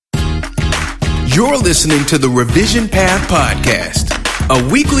You're listening to the Revision Path Podcast, a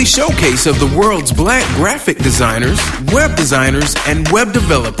weekly showcase of the world's Black graphic designers, web designers, and web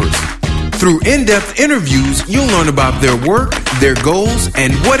developers. Through in-depth interviews, you'll learn about their work, their goals,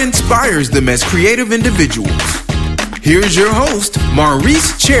 and what inspires them as creative individuals. Here's your host,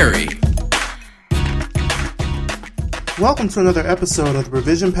 Maurice Cherry. Welcome to another episode of the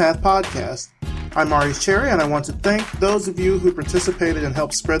Revision Path Podcast. I'm Maurice Cherry, and I want to thank those of you who participated and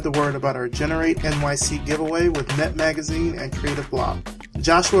helped spread the word about our Generate NYC giveaway with Net Magazine and Creative Block.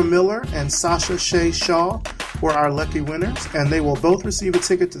 Joshua Miller and Sasha Shea Shaw were our lucky winners, and they will both receive a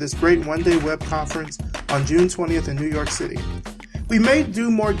ticket to this great one-day web conference on June 20th in New York City. We may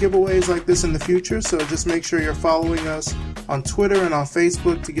do more giveaways like this in the future, so just make sure you're following us on Twitter and on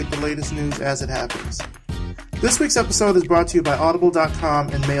Facebook to get the latest news as it happens. This week's episode is brought to you by Audible.com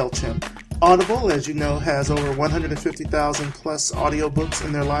and MailChimp. Audible, as you know, has over 150,000 plus audiobooks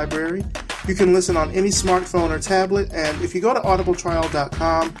in their library. You can listen on any smartphone or tablet, and if you go to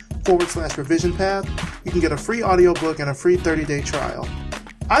audibletrial.com/revision path, you can get a free audiobook and a free 30-day trial.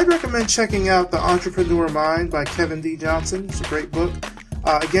 I'd recommend checking out The Entrepreneur Mind by Kevin D. Johnson. It's a great book.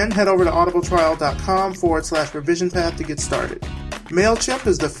 Again, head over to audibletrial.com/revision path to get started. MailChimp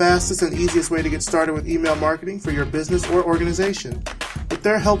is the fastest and easiest way to get started with email marketing for your business or organization. With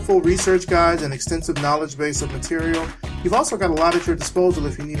their helpful research guides and extensive knowledge base of material, you've also got a lot at your disposal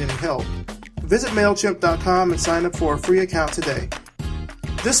if you need any help. Visit MailChimp.com and sign up for a free account today.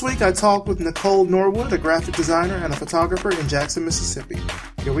 This week I talked with Nicole Norwood, a graphic designer and a photographer in Jackson, Mississippi.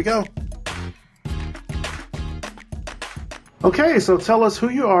 Here we go. Okay, so tell us who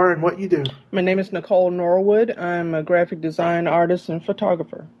you are and what you do. My name is Nicole Norwood. I'm a graphic design artist and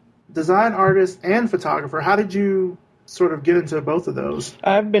photographer. Design artist and photographer. How did you sort of get into both of those?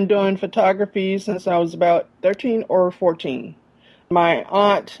 I've been doing photography since I was about 13 or 14. My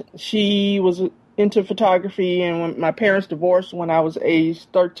aunt, she was into photography, and when my parents divorced when I was age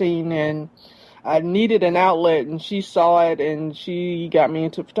 13, and I needed an outlet, and she saw it, and she got me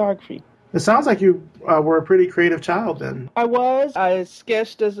into photography. It sounds like you were a pretty creative child then. I was. I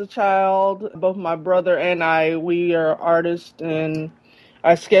sketched as a child. Both my brother and we are artists, and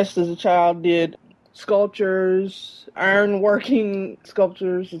I sketched as a child, did sculptures, ironworking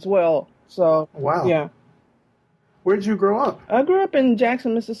sculptures as well. So, wow. Yeah. Where did you grow up? I grew up in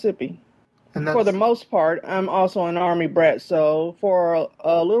Jackson, Mississippi. And for the most part, I'm also an Army brat. So for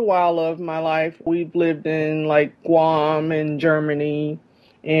a little while of my life, we've lived in like Guam and Germany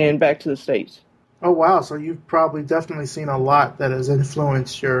and back to the States. Oh, wow. So you've probably definitely seen a lot that has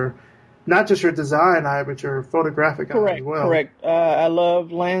influenced your, not just your design eye, but your photographic eye as well. Correct. I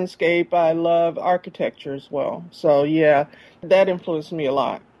love landscape. I love architecture as well. So, yeah, that influenced me a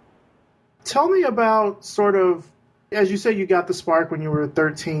lot. Tell me about sort of, as you say, you got the spark when you were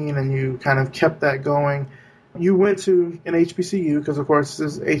 13 and you kind of kept that going. You went to an HBCU because, of course,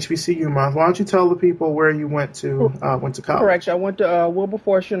 this is HBCU month. Why don't you tell the people where you went to college? Correct. I went to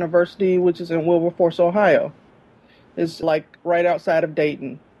Wilberforce University, which is in Wilberforce, Ohio. It's like right outside of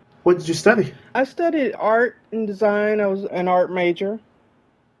Dayton. What did you study? I studied art and design. I was an art major.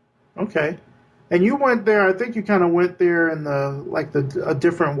 Okay. And you went there, I think you kind of went there in a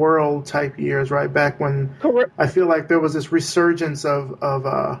different world type years, right? Back when Correct. I feel like there was this resurgence of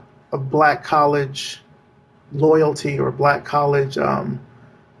black college loyalty or black college, I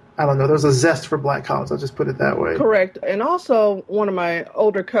don't know, there was a zest for black college, I'll just put it that way. Correct. And also one of my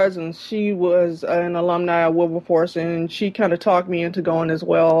older cousins, she was an alumni of Wilberforce, and she kind of talked me into going as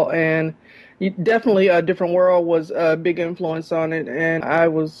well. And definitely A Different World was a big influence on it, and I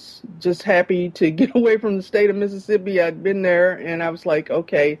was just happy to get away from the state of Mississippi. I'd been there, and I was like,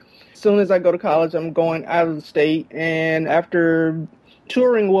 okay, as soon as I go to college, I'm going out of the state. And after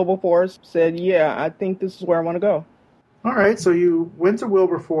touring Wilberforce, said, yeah, I think this is where I want to go. All right, so you went to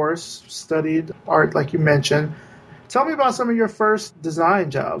Wilberforce, studied art like you mentioned. Tell me about some of your first design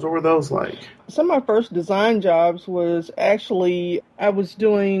jobs. What were those like? Some of my first design jobs was actually, I was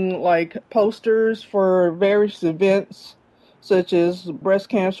doing like posters for various events, such as breast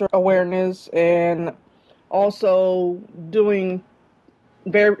cancer awareness, and also doing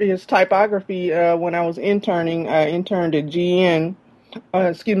various typography. When I was interning, I interned at GM.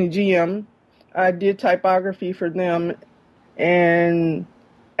 I did typography for them, and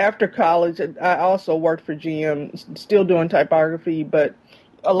after college, I also worked for GM, still doing typography, but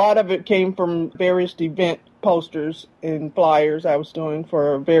a lot of it came from various event posters and flyers I was doing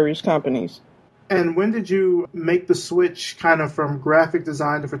for various companies. And when did you make the switch kind of from graphic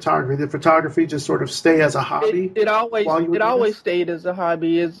design to photography? Did photography just sort of stay as a hobby? It always stayed as a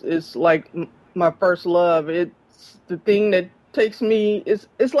hobby. It's like my first love. It's the thing that takes me,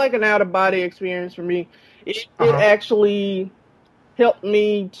 it's like an out-of-body experience for me. It actually helped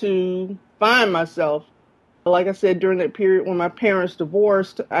me to find myself. Like I said, during that period when my parents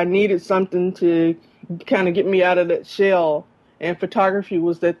divorced, I needed something to kind of get me out of that shell. And photography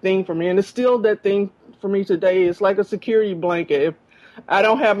was that thing for me. And it's still that thing for me today. It's like a security blanket. If I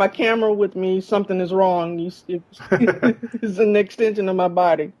don't have my camera with me, something is wrong. It's an extension of my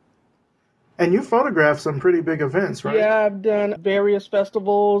body. And you photographed some pretty big events, right? Yeah, I've done various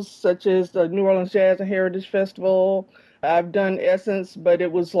festivals, such as the New Orleans Jazz and Heritage Festival. I've done Essence, but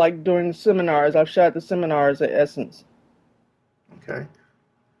it was like during seminars. I've shot the seminars at Essence. Okay.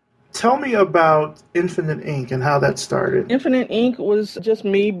 Tell me about Infinite Ink and how that started. Infinite Ink was just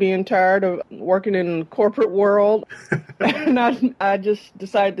me being tired of working in the corporate world. And I just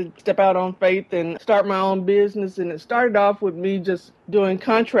decided to step out on faith and start my own business. And it started off with me just doing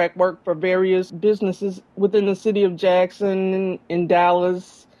contract work for various businesses within the city of Jackson, in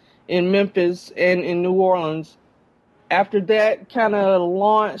Dallas, in Memphis, and in New Orleans. After that kind of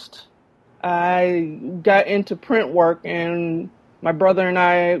launched, I got into print work, and my brother and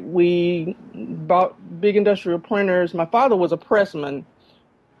I, we bought big industrial printers. My father was a pressman,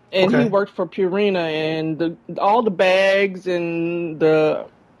 and he worked for Purina, and all the bags and the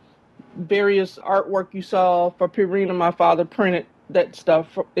various artwork you saw for Purina, my father printed that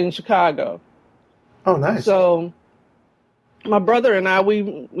stuff in Chicago. Oh, nice. So my brother and I,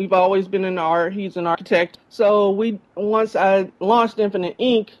 we've always been in art. He's an architect. So once I launched Infinite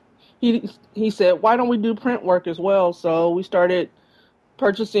Ink, he said, why don't we do print work as well? So we started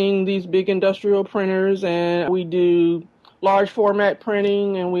purchasing these big industrial printers, and we do large format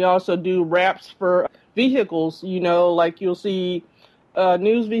printing, and we also do wraps for vehicles. You know, like you'll see a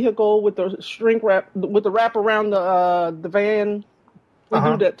news vehicle with the shrink wrap, with the wrap around the van. We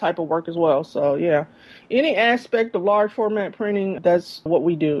do that type of work as well. So yeah, any aspect of large format printing, that's what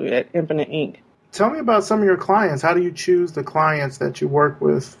we do at Infinite Ink. Tell me about some of your clients. How do you choose the clients that you work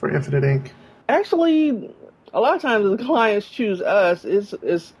with for Infinite Ink? Actually, a lot of times the clients choose us.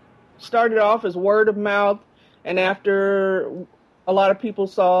 It's started off as word of mouth, and after a lot of people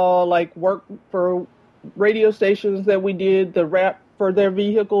saw like work for radio stations that we did, the wrap for their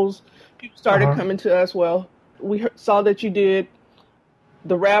vehicles, people started coming to us. Well, we saw that you did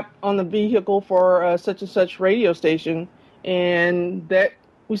the wrap on the vehicle for such and such radio station, and that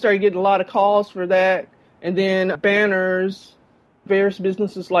we started getting a lot of calls for that. And then banners, various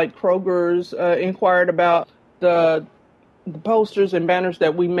businesses like Kroger's inquired about the posters and banners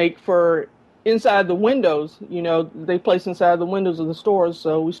that we make for inside the windows. You know, they place inside the windows of the stores.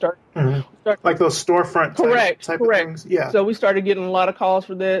 So we start like those storefront type of things. Yeah. So we started getting a lot of calls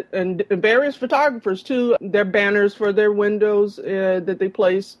for that, and various photographers too. Their banners for their windows that they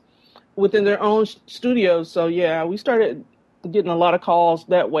place within their own studios. So yeah, we started getting a lot of calls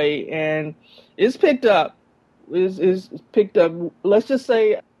that way, and it's picked up. It's picked up. Let's just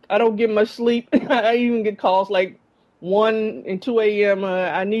say I don't get much sleep. I even get calls like 1 and 2 a.m.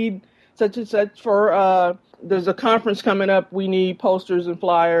 I need such and such for, there's a conference coming up. We need posters and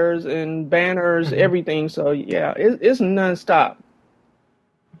flyers and banners, everything. So yeah, it's nonstop.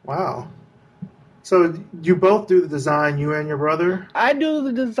 Wow. So you both do the design, you and your brother? I do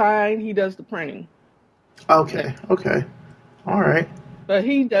the design. He does the printing. Okay. All right. But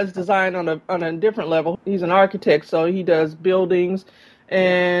he does design on a different level. He's an architect, so he does buildings,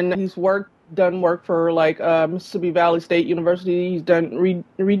 and he's done work for like Mississippi Valley State University. He's done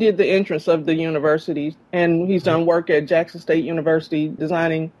redid the entrance of the university, and he's done work at Jackson State University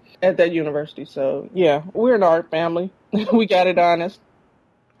designing at that university. So yeah, we're an art family. We got it honest.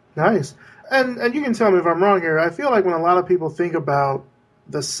 Nice. And you can tell me if I'm wrong here. I feel like when a lot of people think about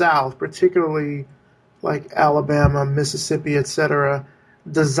the South, particularly like Alabama, Mississippi, etc.,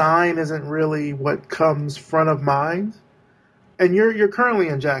 design isn't really what comes front of mind. And you're currently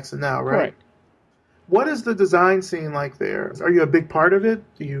in Jackson now, right? Correct. What is the design scene like there? Are you a big part of it?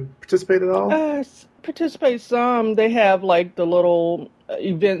 Do you participate at all? Participate some. They have like the little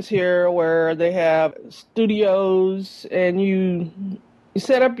events here where they have studios, and you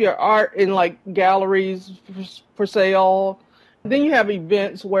set up your art in like galleries for sale. Then you have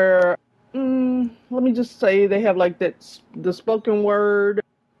events where, let me just say, they have like the spoken word.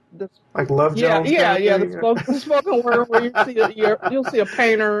 Like Love Jones? Yeah. The spoken word where you'll see a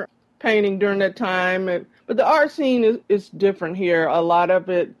painter painting during that time. But the art scene is different here. A lot of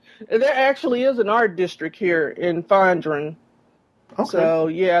it, there actually is an art district here in Fondren. Okay. So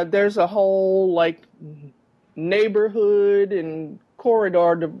yeah, there's a whole like neighborhood and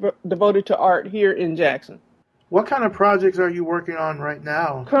corridor devoted to art here in Jackson. What kind of projects are you working on right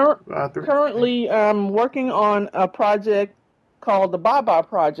now? Currently, I'm working on a project called the Baba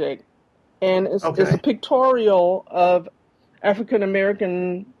Project. And it's a pictorial of African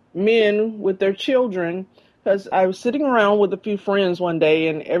American men with their children. Because I was sitting around with a few friends one day,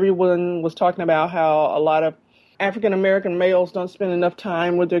 and everyone was talking about how a lot of African American males don't spend enough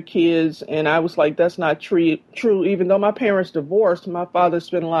time with their kids. And I was like, that's not true. Even though my parents divorced, my father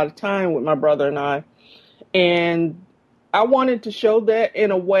spent a lot of time with my brother and I. And I wanted to show that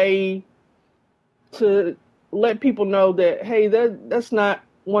in a way to let people know that, hey, that's not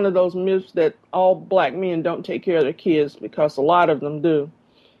one of those myths that all black men don't take care of their kids, because a lot of them do.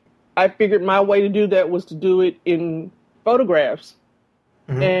 I figured my way to do that was to do it in photographs.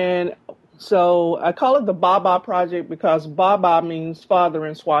 Mm-hmm. And so I call it the Baba Project because Baba means father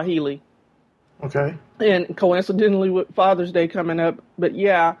in Swahili. Okay. And coincidentally with Father's Day coming up. But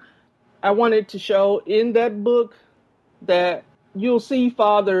yeah, I wanted to show in that book that you'll see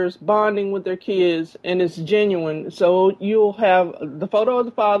fathers bonding with their kids, and it's genuine. So you'll have the photo of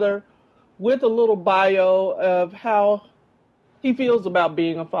the father with a little bio of how he feels about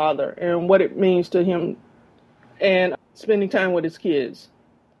being a father and what it means to him and spending time with his kids.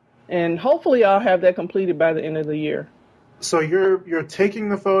 And hopefully I'll have that completed by the end of the year. So you're taking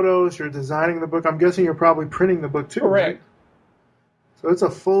the photos, you're designing the book. I'm guessing you're probably printing the book too. Correct. Right? So it's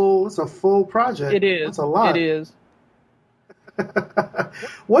a full project. It is. That's a lot. It is.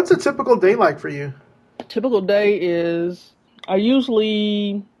 What's a typical day like for you? A typical day is, I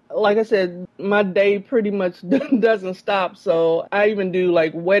usually, like I said, my day pretty much doesn't stop. So I even do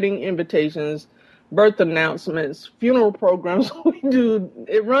like wedding invitations, birth announcements, funeral programs.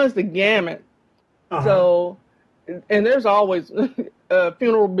 It runs the gamut. Uh-huh. So, and there's always,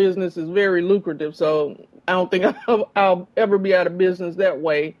 funeral business is very lucrative. So I don't think I'll ever be out of business that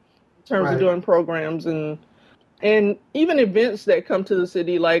way in terms of doing programs and even events that come to the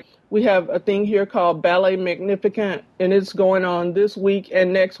city. Like we have a thing here called Ballet Magnificent, and it's going on this week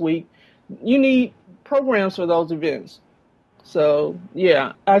and next week. You need programs for those events. So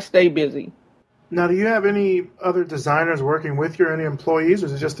yeah, I stay busy. Now, do you have any other designers working with you or any employees, or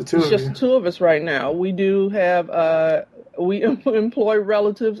is it just the two of you? It's just the two of us right now. We do have, we employ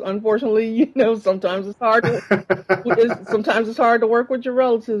relatives. Unfortunately, sometimes it's hard to work with your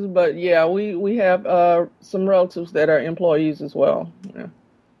relatives, but yeah, we have some relatives that are employees as well. Yeah.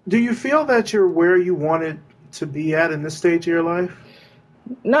 Do you feel that you're where you wanted to be at in this stage of your life?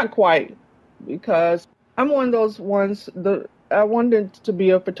 Not quite, because I'm one of those ones I wanted to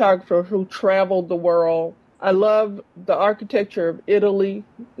be a photographer who traveled the world. I love the architecture of Italy,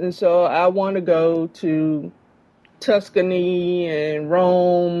 and so I want to go to Tuscany and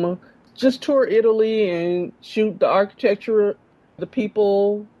Rome, just tour Italy and shoot the architecture, the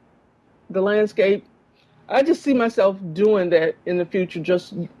people, the landscape. I just see myself doing that in the future,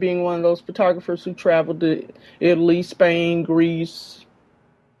 just being one of those photographers who traveled to Italy, Spain, Greece,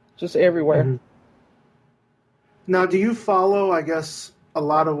 just everywhere. Mm-hmm. Now, do you follow, I guess, a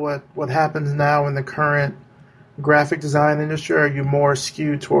lot of what happens now in the current graphic design industry, or are you more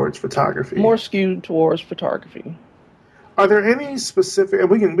skewed towards photography? More skewed towards photography. Are there any specific, and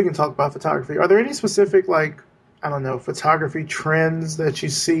we can talk about photography, are there any specific, photography trends that you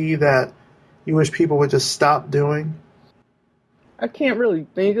see that you wish people would just stop doing? I can't really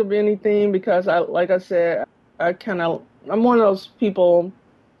think of anything because, I'm one of those people.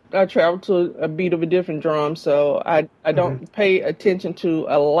 I travel to a beat of a different drum, so I don't pay attention to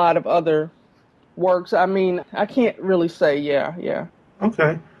a lot of other works. I mean, I can't really say, yeah.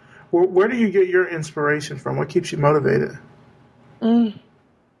 Okay. Well, where do you get your inspiration from? What keeps you motivated?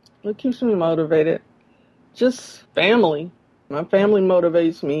 What keeps me motivated? Just family. My family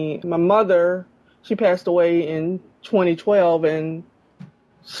motivates me. My mother, she passed away in 2012, and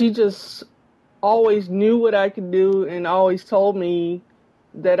she just always knew what I could do and always told me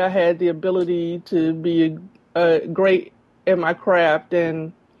that I had the ability to be great at my craft.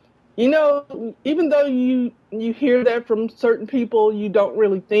 And, even though you hear that from certain people, you don't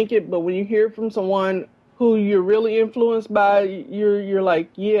really think it. But when you hear it from someone who you're really influenced by, you're like,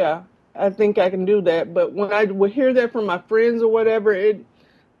 yeah, I think I can do that. But when I would hear that from my friends or whatever, it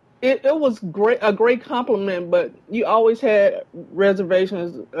was a great compliment. But you always had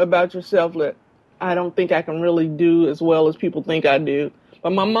reservations about yourself that I don't think I can really do as well as people think I do.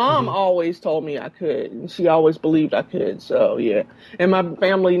 But my mom always told me I could, and she always believed I could. So, yeah. And my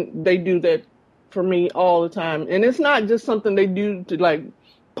family, they do that for me all the time. And it's not just something they do to,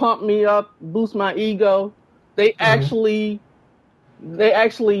 pump me up, boost my ego. They actually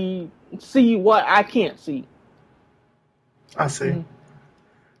see what I can't see. I see.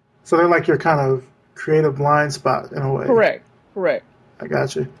 So they're like your kind of creative blind spot in a way. Correct. I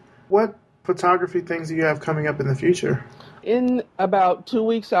got you. What photography things do you have coming up in the future? In about 2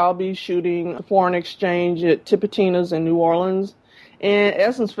 weeks, I'll be shooting Foreign Exchange at Tipitina's in New Orleans, and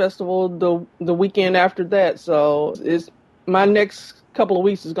Essence Festival the weekend after that. So it's my next couple of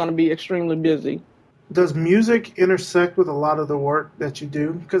weeks is going to be extremely busy. Does music intersect with a lot of the work that you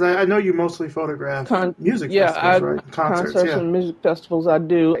do? Because I know you mostly photograph music festivals, right? Concerts and music festivals. I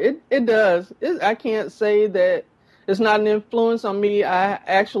do. It does. I can't say that it's not an influence on me. I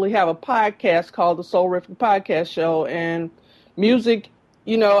actually have a podcast called the Soulrific Podcast Show, and music,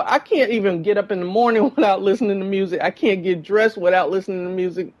 I can't even get up in the morning without listening to music. I can't get dressed without listening to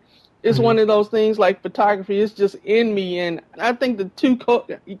music. It's one of those things like photography. It's just in me, and I think the two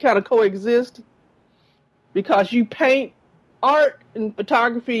kind of coexist because you paint. Art and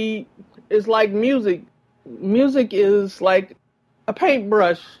photography is like music. Music is like a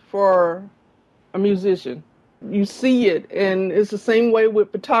paintbrush for a musician. You see it, and it's the same way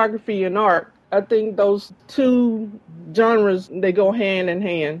with photography and art. I think those two genres, they go hand in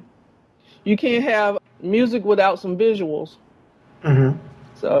hand. You can't have music without some visuals. Mm-hmm.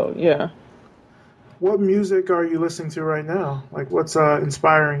 So, yeah. What music are you listening to right now? Like, what's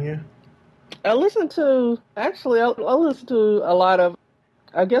inspiring you? I listen to a lot of,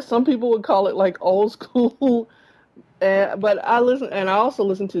 I guess some people would call it like old school, but I also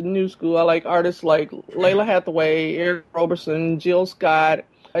listen to new school. I like artists like Layla Hathaway, Eric Roberson, Jill Scott,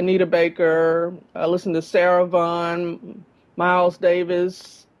 Anita Baker. I listen to Sarah Vaughan, Miles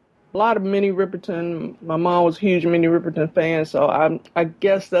Davis, a lot of Minnie Riperton. My mom was a huge Minnie Riperton fan, so I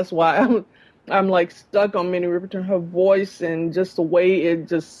guess that's why I'm like stuck on Minnie Riperton. Her voice and just the way it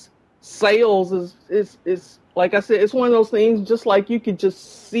just sales is like I said, it's one of those things just like you could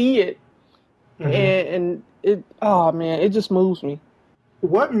just see it, and it, oh man, it just moves me.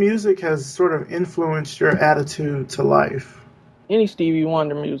 What music has sort of influenced your attitude to life? Any Stevie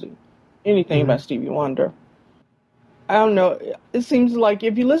Wonder music, anything by Stevie Wonder. I don't know, it seems like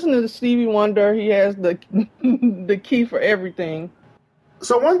if you listen to Stevie Wonder, he has the key for everything.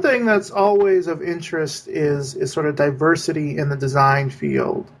 So one thing that's always of interest is sort of diversity in the design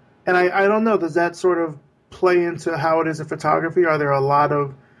field. And I don't know, does that sort of play into how it is in photography? Are there a lot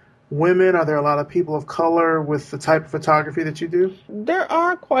of women? Are there a lot of people of color with the type of photography that you do? There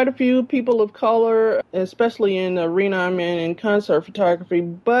are quite a few people of color, especially in the arena I'm in concert photography,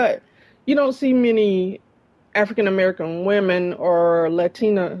 but you don't see many African-American women or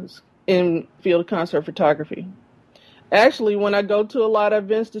Latinas in field concert photography. Actually, when I go to a lot of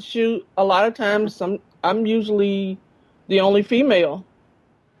events to shoot, a lot of times I'm usually the only female.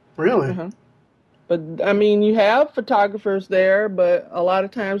 Really? But, I mean, you have photographers there, but a lot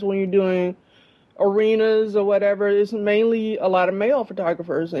of times when you're doing arenas or whatever, it's mainly a lot of male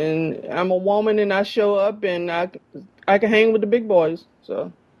photographers. And I'm a woman, and I show up, and I can hang with the big boys.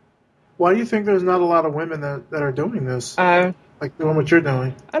 So, why do you think there's not a lot of women that are doing this? Like doing what you're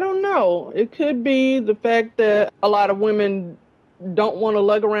doing? I don't know. It could be the fact that a lot of women don't want to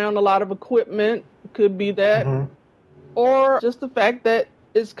lug around a lot of equipment. It could be that. Or just the fact that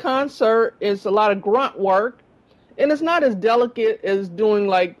it's concert, it's a lot of grunt work, and it's not as delicate as doing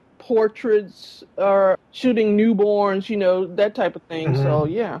like portraits or shooting newborns, that type of thing. So,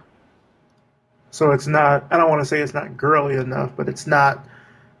 yeah. So it's not, I don't want to say it's not girly enough, but it's not,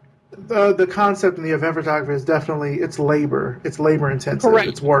 the concept in the event photography is definitely, it's labor intensive. Correct.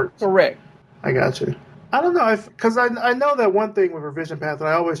 It's work. Correct. I got you. I don't know, because I know that one thing with Revision Path that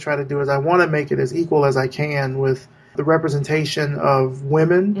I always try to do is I want to make it as equal as I can with the representation of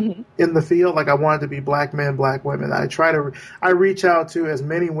women in the field. Like I want it to be black men, black women. I reach out to as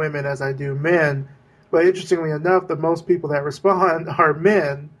many women as I do men, but interestingly enough, the most people that respond are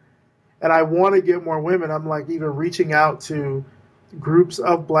men, and I want to get more women. I'm like even reaching out to groups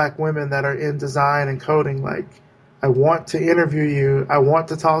of black women that are in design and coding. Like, I want to interview you. I want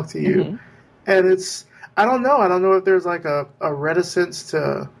to talk to you. And I don't know if there's like a reticence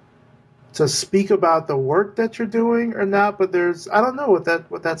to speak about the work that you're doing or not, but I don't know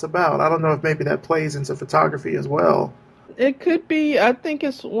what that's about. I don't know if maybe that plays into photography as well. It could be. I think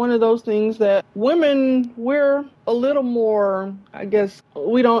it's one of those things that women, we're a little more, I guess,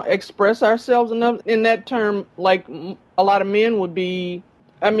 we don't express ourselves enough in that term like a lot of men would be.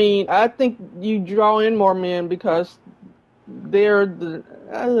 I mean, I think you draw in more men because they're the,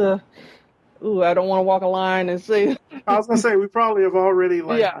 I don't want to walk a line and say. I was going to say, we probably have already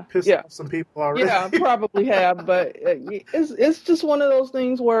pissed off some people already. Yeah, probably have, but it's just one of those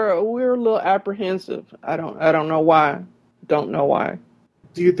things where we're a little apprehensive. I don't know why. Don't know why.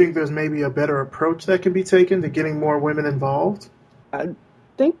 Do you think there's maybe a better approach that can be taken to getting more women involved? I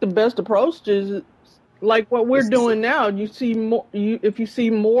think the best approach is like what we're doing now. You see more. If you see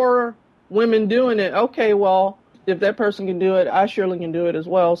more women doing it, okay, well, if that person can do it, I surely can do it as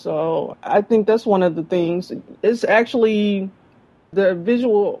well. So I think that's one of the things. It's actually the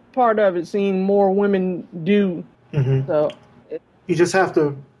visual part of it, seeing more women do. Mm-hmm. So you just have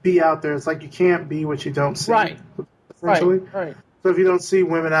to be out there. It's like you can't be what you don't see. Right. Essentially. Right. So if you don't see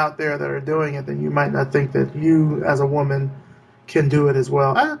women out there that are doing it, then you might not think that you, as a woman, can do it as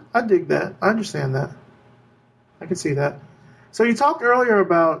well. I dig that. I understand that. I can see that. So you talked earlier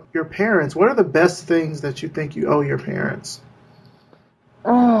about your parents. What are the best things that you think you owe your parents?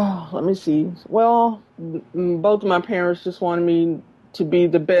 Oh, let me see. Well, both of my parents just wanted me to be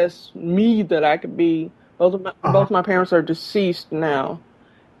the best me that I could be. Both my parents are deceased now.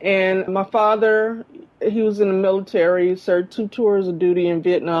 And my father, he was in the military, served 2 tours of duty in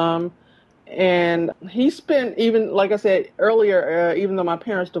Vietnam. And he spent, even, like I said earlier, even though my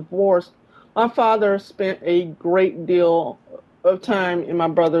parents divorced, my father spent a great deal of time in my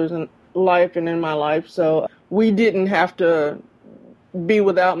brother's life and in my life. So we didn't have to be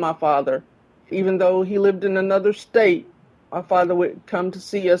without my father. Even though he lived in another state, my father would come to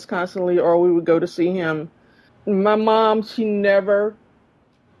see us constantly, or we would go to see him. My mom, she never,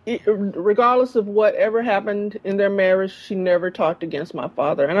 regardless of whatever happened in their marriage, she never talked against my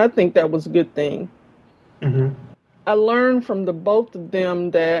father. And I think that was a good thing. Mm-hmm. I learned from the both of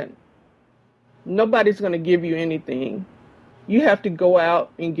them that nobody's going to give you anything. You have to go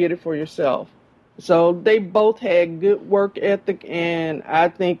out and get it for yourself. So they both had good work ethic, and I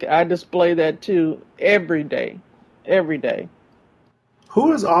think I display that too every day. Every day.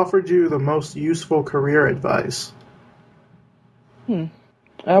 Who has offered you the most useful career advice?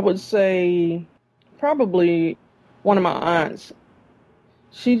 I would say probably one of my aunts.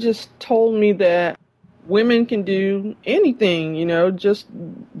 She just told me that women can do anything,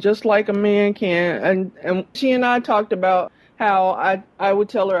 just like a man can. And she and I talked about how I would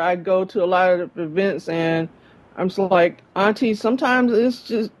tell her I'd go to a lot of events, and I'm just like, Auntie, sometimes it's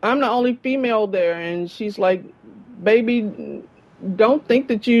just, I'm the only female there. And she's like, baby, don't think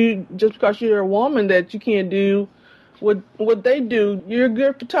that just because you're a woman that you can't do what they do. You're a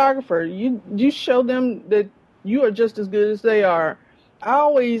good photographer. You show them that you are just as good as they are.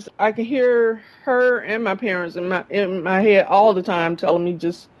 I can hear her and my parents in my head all the time telling me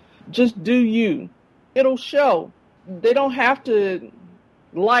just do you. It'll show. They don't have to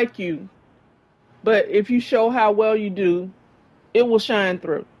like you, but if you show how well you do, it will shine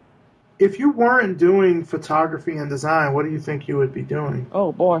through. If you weren't doing photography and design, what do you think you would be doing?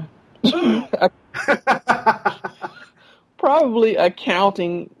 Oh boy. Probably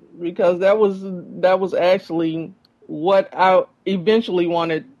accounting, because that was actually what I eventually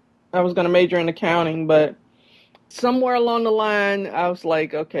wanted. I was going to major in accounting, but somewhere along the line, I was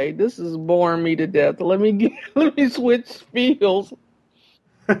like, okay, this is boring me to death. Let me switch fields.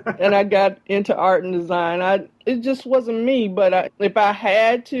 And I got into art and design. It just wasn't me, but if I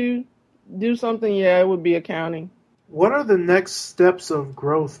had to do something, it would be accounting. What are the next steps of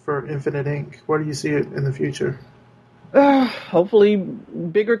growth for Infinite Ink? Where do you see it in the future? Hopefully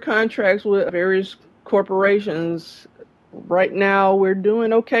bigger contracts with various corporations. Right now, we're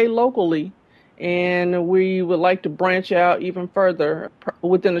doing okay locally, and we would like to branch out even further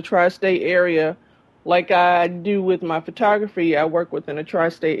within the tri-state area. Like I do with my photography, I work within the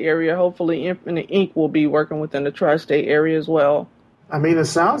tri-state area. Hopefully Infinite Ink will be working within the tri-state area as well. I mean, it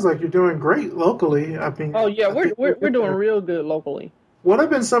sounds like you're doing great locally. Oh yeah, we're doing real good locally. What have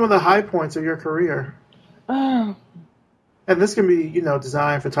been some of the high points of your career? And this can be,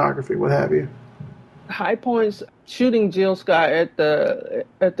 design, photography, what have you. High points: shooting Jill Scott at the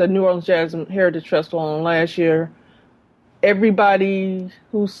New Orleans Jazz and Heritage Festival last year. Everybody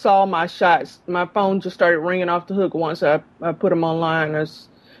who saw my shots, my phone just started ringing off the hook once I put them online.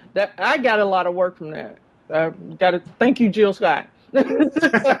 I got a lot of work from that. I got to thank you, Jill Scott. I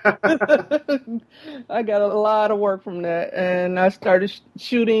got a lot of work from that, and I started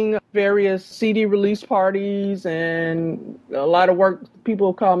shooting various CD release parties, and a lot of work.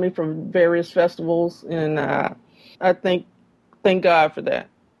 People call me from various festivals, and I thank God for that.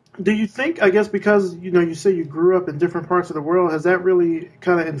 Do you think, I guess because, you say you grew up in different parts of the world, has that really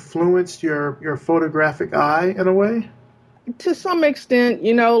kind of influenced your photographic eye in a way? To some extent,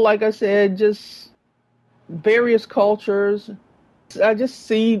 like I said, just various cultures. I just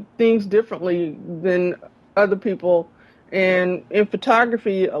see things differently than other people. And in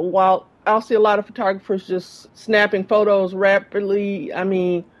photography, while I'll see a lot of photographers just snapping photos rapidly,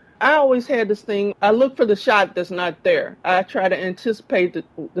 I always had this thing. I look for the shot that's not there. I try to anticipate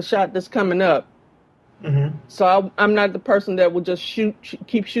the shot that's coming up. Mm-hmm. So I'm not the person that will just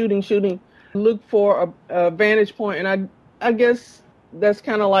keep shooting. Look for a vantage point. And I guess that's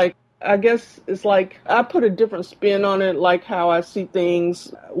kind of like I guess it's like I put a different spin on it, like how I see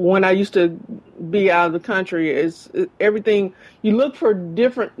things when I used to be out of the country. Everything you look for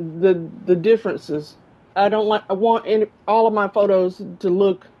the differences. I want all of my photos to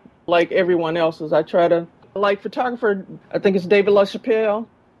look like everyone else's. I try to, like photographer, I think it's David LaChapelle,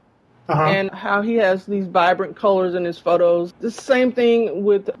 and how he has these vibrant colors in his photos. The same thing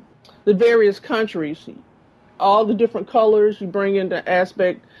with the various countries. All the different colors you bring into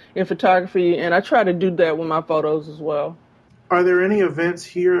aspect in photography, and I try to do that with my photos as well. Are there any events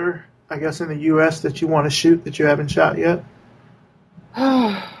here, I guess in the U.S., that you want to shoot that you haven't shot yet?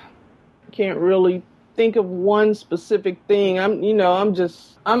 Can't really think of one specific thing. I'm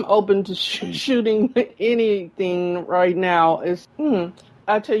open to shooting anything right now.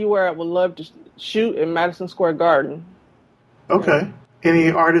 I tell you where I would love to shoot in Madison Square Garden. Okay. Yeah.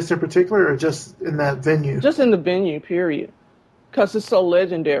 Any artists in particular, or just in that venue? Just in the venue, period. Because it's so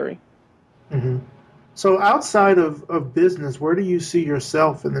legendary. Mm-hmm. So outside of business, where do you see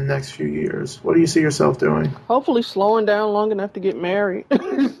yourself in the next few years? What do you see yourself doing? Hopefully slowing down long enough to get married.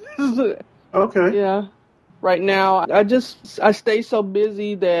 Okay. Yeah. Right now, I stay so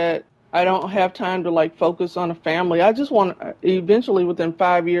busy that I don't have time to focus on a family. I just want eventually within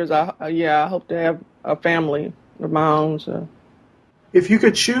 5 years, I hope to have a family of my own. So. If you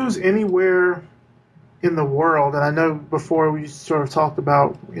could choose anywhere in the world, and I know before we sort of talked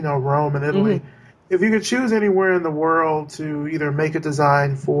about, Rome and Italy, mm-hmm. If you could choose anywhere in the world to either make a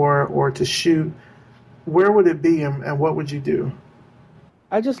design for or to shoot, where would it be and what would you do?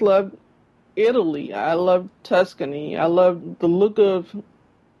 I just love Italy. I love Tuscany. I love the look of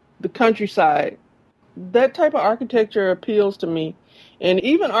the countryside. That type of architecture appeals to me. And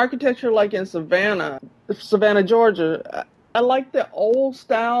even architecture like in Savannah, Georgia, I like the old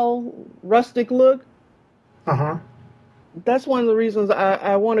style rustic look. Uh-huh. That's one of the reasons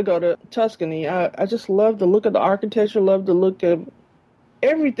I want to go to Tuscany. I just love the look of the architecture, love the look of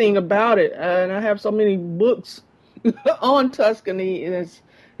everything about it. And I have so many books on Tuscany. And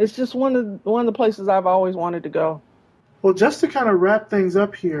it's just one of the places I've always wanted to go. Well, just to kind of wrap things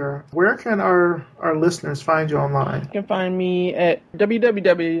up here, where can our listeners find you online? You can find me at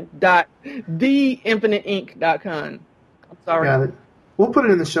www.theinfiniteinc.com. I'm sorry. Got it. We'll put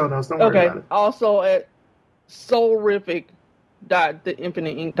it in the show notes. Don't worry about it. Also at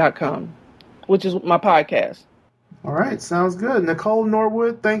soulrific.theinfiniteinc.com, which is my podcast. All right. Sounds good. Nicole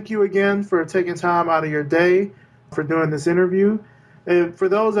Norwood, thank you again for taking time out of your day for doing this interview. And for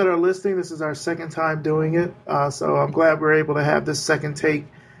those that are listening, this is our second time doing it. So I'm glad we're able to have this second take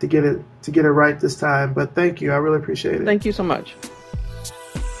to get it right this time. But thank you. I really appreciate it. Thank you so much.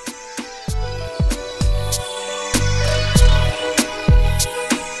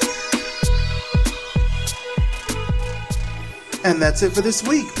 And that's it for this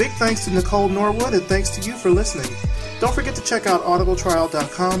week. Big thanks to Nicole Norwood, and thanks to you for listening. Don't forget to check out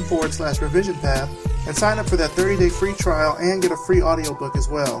audibletrial.com/revisionpath and sign up for that 30-day free trial and get a free audiobook as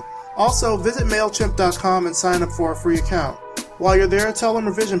well. Also, visit MailChimp.com and sign up for a free account. While you're there, tell them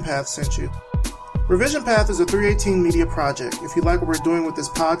Revision Path sent you. Revision Path is a 318 media project. If you like what we're doing with this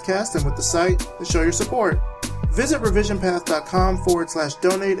podcast and with the site, then show your support. Visit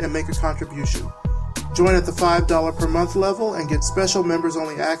revisionpath.com/donate and make a contribution. Join at the $5 per month level and get special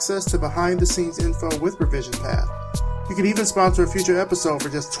members-only access to behind-the-scenes info with Revision Path. You can even sponsor a future episode for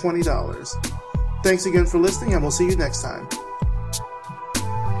just $20. Thanks again for listening, and we'll see you next time.